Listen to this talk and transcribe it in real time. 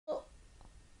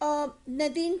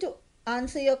Nadine, to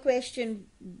answer your question,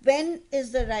 when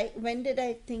did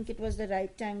I think it was the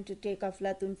right time to take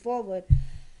Aflatun forward?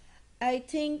 I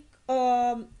think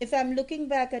if I'm looking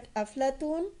back at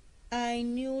Aflatun, I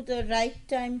knew the right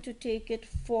time to take it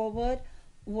forward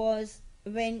was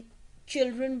when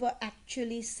children were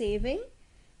actually saving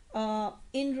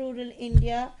in rural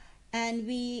India, and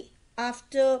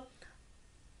after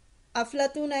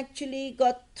Aflatun actually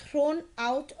got thrown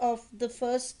out of the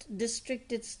first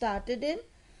district it started in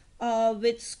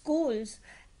with schools,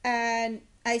 and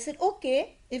I said,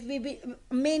 okay, if we be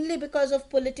mainly because of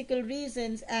political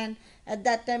reasons, and at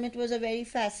that time it was a very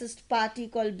fascist party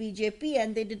called BJP,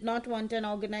 and they did not want an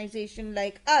organization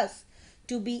like us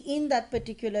to be in that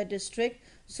particular district,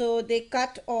 so they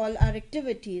cut all our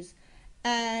activities.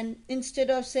 And instead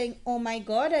of saying, oh my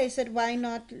god, I said, why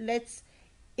not let's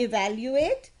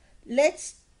evaluate,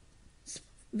 let's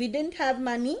we didn't have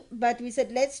money, but we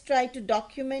said let's try to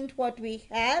document what we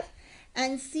have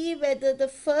and see whether the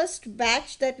first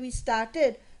batch that we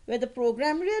started, where the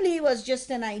program really was just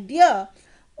an idea,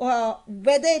 or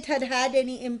whether it had had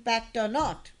any impact or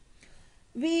not.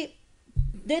 We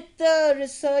did the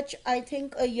research, I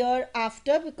think, a year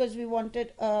after, because we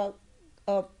wanted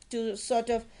to sort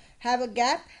of have a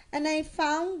gap, and I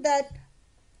found that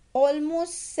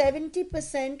almost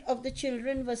 70% of the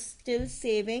children were still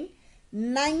saving.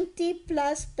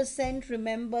 90+%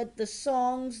 remembered the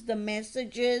songs, the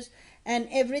messages, and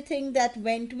everything that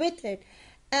went with it.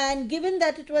 And given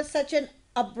that it was such an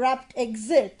abrupt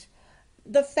exit,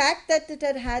 the fact that it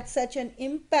had had such an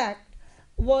impact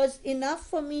was enough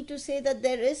for me to say that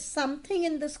there is something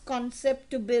in this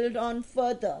concept to build on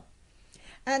further.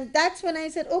 And that's when I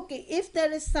said, okay, if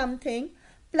there is something,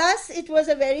 plus it was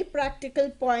a very practical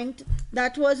point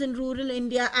that was in rural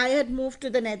India. I had moved to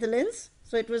the Netherlands,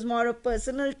 so it was more a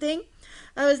personal thing.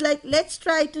 I was like, let's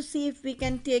try to see if we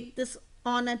can take this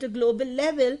on at a global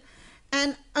level.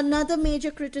 And another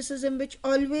major criticism which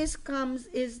always comes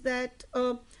is that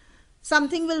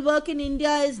something will work in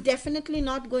India is definitely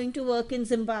not going to work in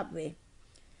Zimbabwe.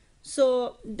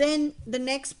 So then the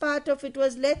next part of it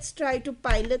was, let's try to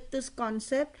pilot this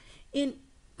concept in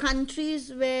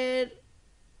countries where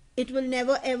it will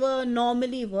never ever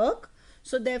normally work.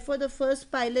 So therefore the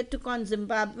first pilot took on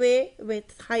Zimbabwe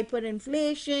with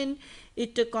hyperinflation,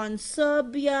 it took on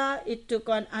Serbia, it took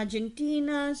on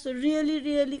Argentina. So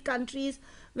really countries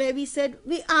where we said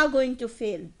we are going to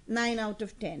fail 9 out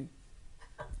of 10.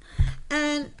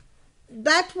 And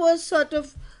that was sort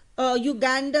of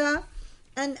Uganda,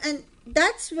 and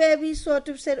that's where we sort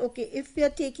of said, okay, if we are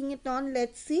taking it on,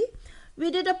 let's see. We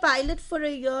did a pilot for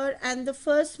a year, and the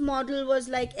first model was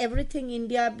like everything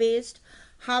India based.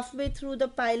 Halfway through the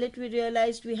pilot, we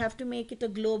realized we have to make it a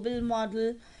global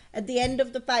model. At the end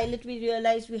of the pilot, we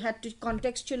realized we had to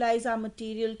contextualize our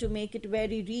material to make it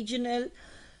very regional.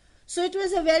 So it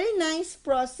was a very nice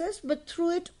process, but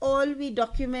through it all, we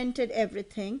documented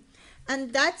everything.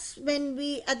 And that's when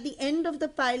we, at the end of the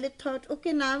pilot, thought,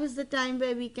 okay, now is the time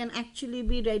where we can actually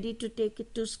be ready to take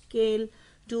it to scale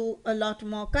to a lot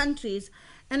more countries.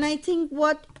 And I think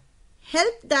what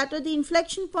helped that, or the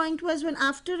inflection point, was when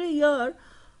after a year,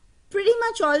 pretty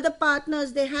much all the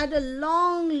partners, they had a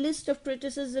long list of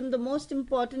criticism, the most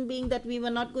important being that we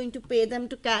were not going to pay them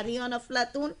to carry on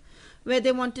Aflatun, where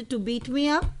they wanted to beat me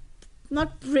up.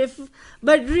 Not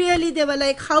but really they were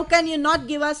like, how can you not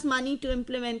give us money to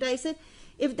implement? I said,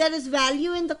 if there is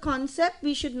value in the concept,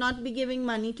 we should not be giving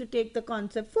money to take the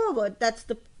concept forward. That's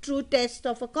the true test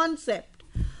of a concept.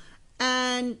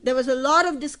 And there was a lot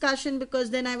of discussion, because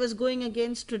then I was going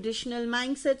against traditional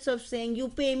mindsets of saying, you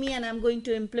pay me and I'm going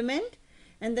to implement,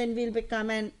 and then we'll become,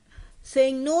 and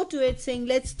saying no to it, saying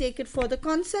let's take it for the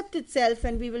concept itself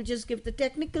and we will just give the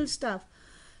technical stuff.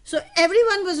 So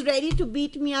everyone was ready to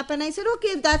beat me up, and I said, okay,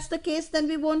 if that's the case, then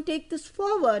we won't take this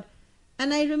forward.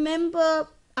 And I remember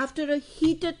after a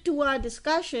heated 2-hour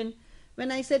discussion,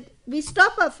 when I said, we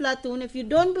stop Aflatun, if you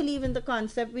don't believe in the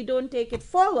concept, we don't take it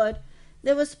forward,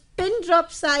 there was pin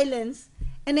drop silence,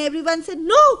 and everyone said,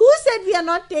 no, who said we are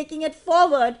not taking it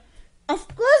forward? Of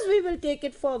course we will take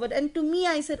it forward. And to me,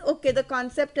 I said, okay, the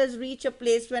concept has reached a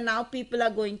place where now people are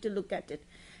going to look at it.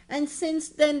 And since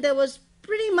then, there was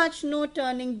pretty much no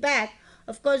turning back.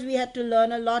 Of course, we had to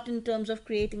learn a lot in terms of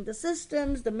creating the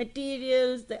systems, the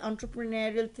materials, the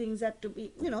entrepreneurial things had to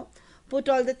be, put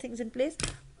all the things in place.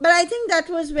 But I think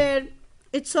that was where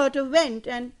it sort of went.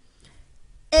 And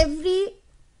every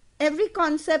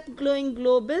concept going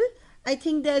global, I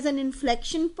think there's an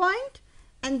inflection point,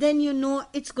 and then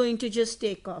it's going to just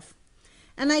take off.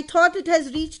 And I thought it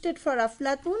has reached it for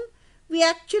Aflatun. We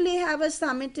actually have a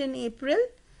summit in April,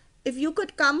 if you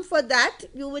could come for that,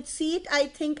 you would see it. I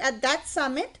think at that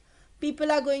summit,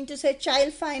 people are going to say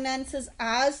child finance is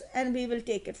ours and we will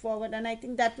take it forward. And I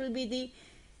think that will be the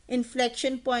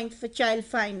inflection point for child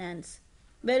finance,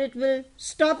 where it will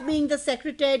stop being the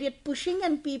secretariat pushing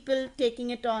and people taking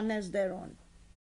it on as their own.